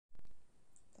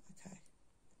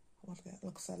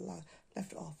like I said, like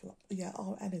left it off. Like, yeah,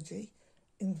 our energy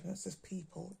influences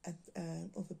people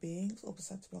and other beings, other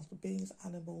sentimental beings,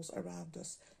 animals around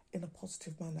us in a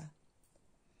positive manner.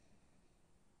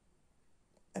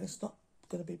 And it's not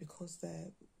going to be because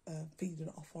they're feeding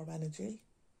off our energy.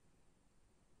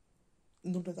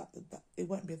 None of that, it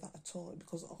won't be that at all,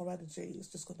 because our energy is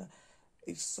just going to,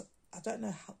 I don't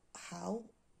know how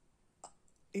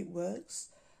it works,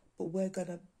 but we're going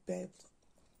to be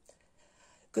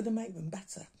able to make them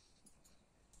better.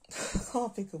 I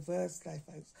can't think of words today,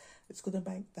 folks. It's going to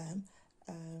make them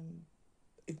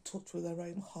in touch with their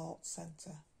own heart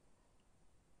centre,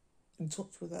 in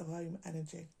touch with their own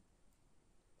energy,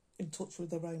 in touch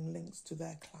with their own links to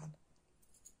their clan.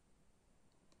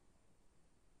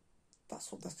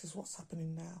 That is what's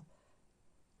happening now.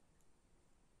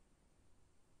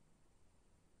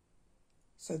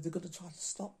 So they're going to try to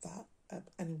stop that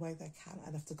any way they can.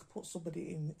 And if they could put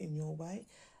somebody in your way,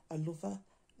 a lover,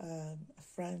 a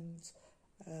friend,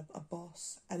 a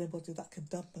boss, anybody that can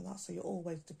dampen that, so you're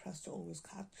always depressed, you're always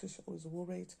anxious, you're always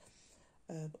worried,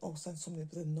 or send somebody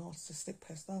with a narcissistic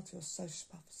personality or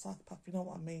psychopath, you know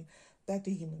what I mean? They're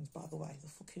demons, by the way,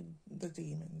 the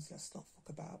demons, let's not fuck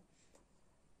about.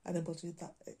 Anybody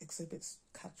that exhibits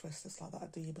characteristics like that are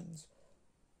demons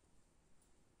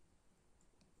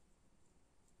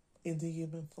in the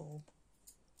human form.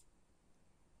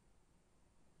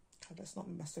 Okay, let's not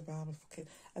mess around with fucking.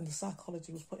 And the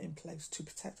psychology was put in place to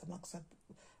protect them, like I said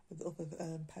with the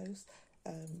other post.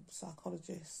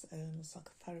 Psychologists and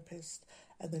psychotherapists,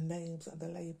 and the names and the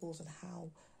labels and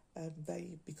how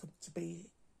they become to be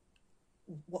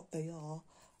what they are.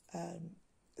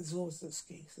 There's always an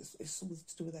excuse. It's something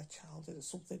to do with their childhood.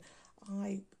 It's something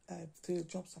through the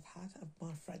jobs I've had and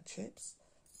my friendships,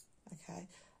 okay,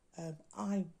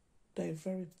 I know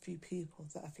very few people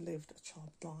that have lived a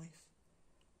child life.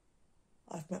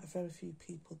 I've met very few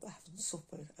people that haven't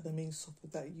suffered, and I mean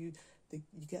suffered, that you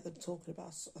get them talking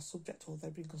about a subject, or they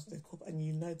bring us their cup, and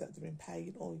you know that they're in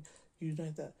pain, or you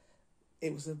know that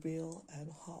it was a real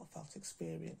heartfelt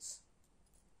experience.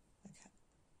 Okay,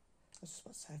 I was just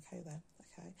about to say okay then.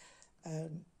 Okay,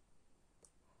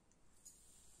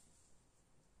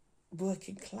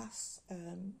 working class.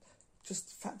 Just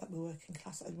the fact that we're working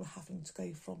class and we're having to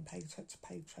go from paycheck to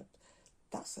paycheck,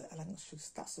 that's an anxious,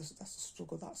 that's a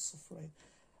struggle, that's suffering.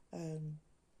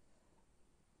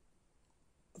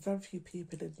 Very few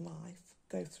people in life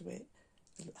go through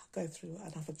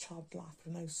and have a child life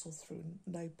with no suffering,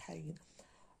 no pain.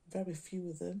 Very few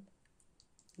of them,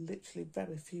 literally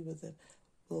very few of them,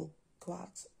 will come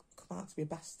out to be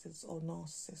bastards or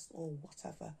narcissists or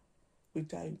whatever. We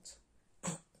don't.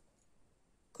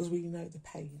 Because we know the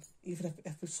pain, even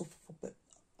if we suffer from it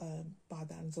by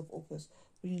the hands of others,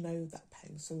 we know that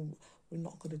pain, so we're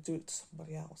not going to do it to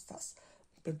somebody else. That's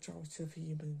the majority of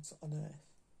humans on earth.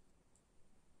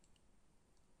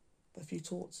 But if you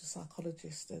talk to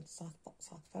psychologists and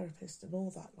psychotherapists and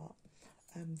all that lot,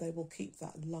 they will keep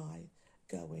that lie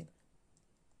going.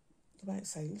 They might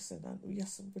say, listen,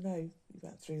 yes, we know you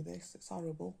went through this, it's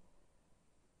horrible,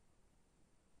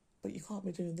 but you can't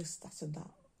be doing this, that and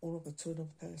that or other to another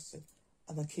person,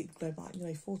 and then keep going back, you know,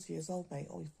 you're 40 years old, mate,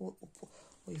 or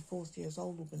you're 40 years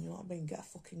old, woman, you know what I mean? Get a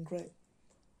fucking grip.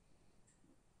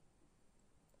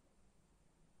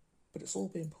 But it's all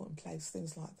been put in place,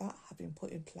 things like that have been put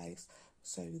in place,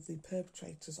 so the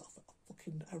perpetrators of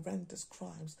fucking horrendous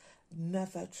crimes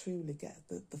never truly get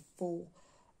the full,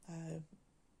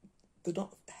 they're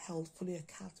not held fully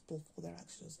accountable for their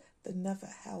actions. They're never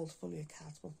held fully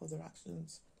accountable for their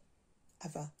actions,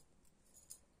 ever.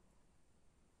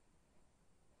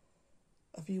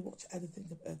 Have you watched anything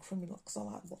criminal? Because I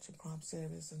like watching crime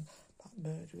series and like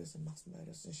murderers and mass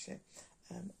murders and shit.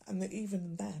 And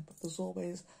even then, there's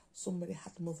always somebody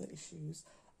had mother issues,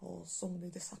 or somebody,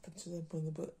 this happened to them,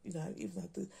 but you know, even though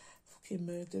they fucking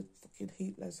murdered fucking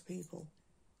heap loads of people,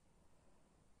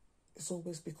 it's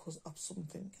always because of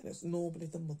something, and it's normally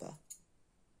the mother.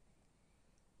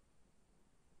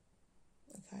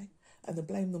 Okay, and they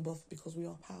blame the mother because we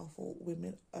are powerful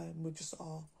women. We just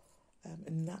are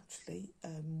naturally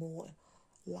more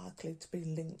likely to be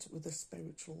linked with a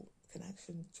spiritual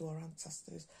connection to our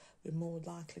ancestors. We're more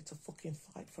likely to fucking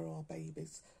fight for our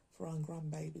babies, for our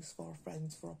grandbabies, for our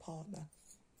friends, for our partner.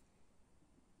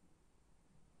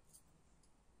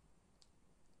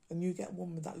 And you get a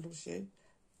woman that loves you,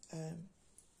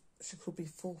 she could be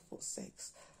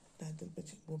 4'6". No, the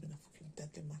woman, a fucking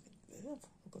deadly man.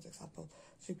 A good example.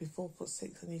 She'd be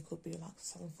 4'6", and he could be like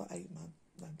 7'8" man.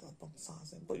 No, don't bomb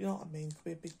size him, but you know what I mean. Could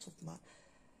be a big tough man.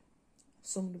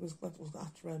 Somebody was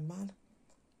after a man.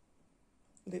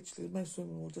 Literally, most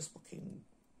women will just fucking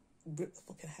rip the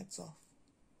fucking heads off.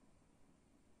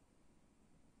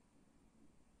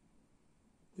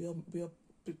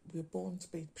 We're born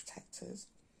to be protectors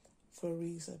for a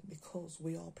reason, because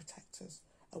we are protectors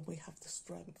and we have the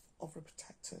strength of the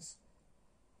protectors.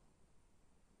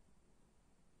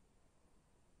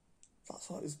 That's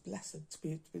why it was blessed to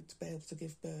be able to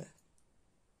give birth,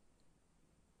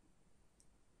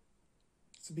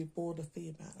 to be born a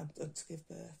female and to give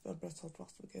birth. And I told you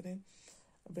at the beginning,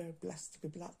 I'm very blessed to be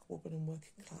black, woman and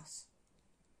working class.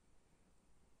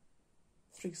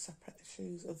 3 separate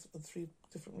issues and 3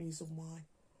 different reasons why.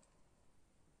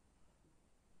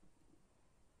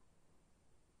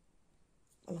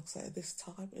 And like I say, at this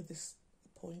time, at this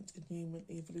point in human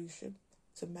evolution,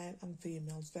 to male and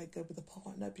females, don't go with a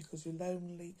partner because you're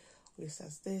lonely, or he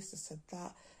says this, he said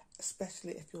that,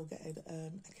 especially if you're getting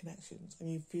connections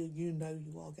and you feel you know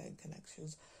you are getting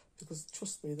connections, because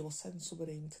trust me, they will send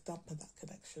somebody in to dampen that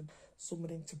connection,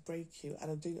 somebody in to break you,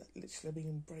 and I do literally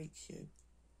mean break you,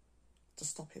 to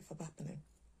stop it from happening.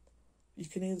 You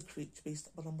can hear the creature beast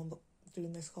when I'm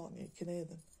doing this, can't you? You can hear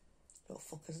them, little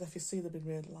fuckers. And if you see them in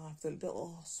real life, they're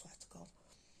little, oh, swear to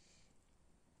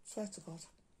God.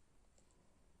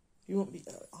 You won't be,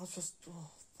 I was just,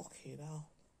 oh, fuck you now.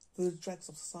 They're the dregs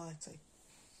of society.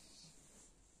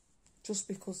 Just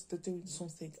because they're doing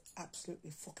something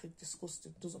absolutely fucking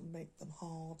disgusting doesn't make them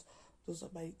hard,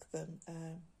 doesn't make them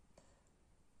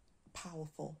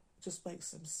powerful. It just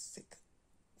makes them sick,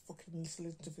 fucking little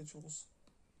individuals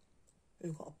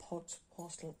who've got a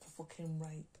partial for fucking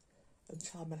rape and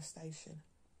child molestation.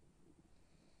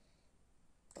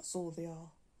 That's all they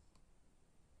are.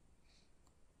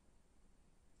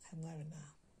 I'm wearing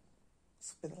now.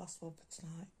 This will be the last one for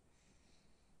tonight.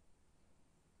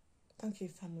 Thank you,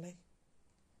 family.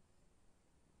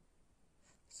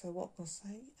 So what can I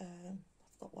say?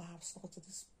 I've got how I started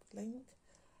this link.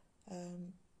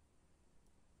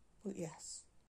 But yes,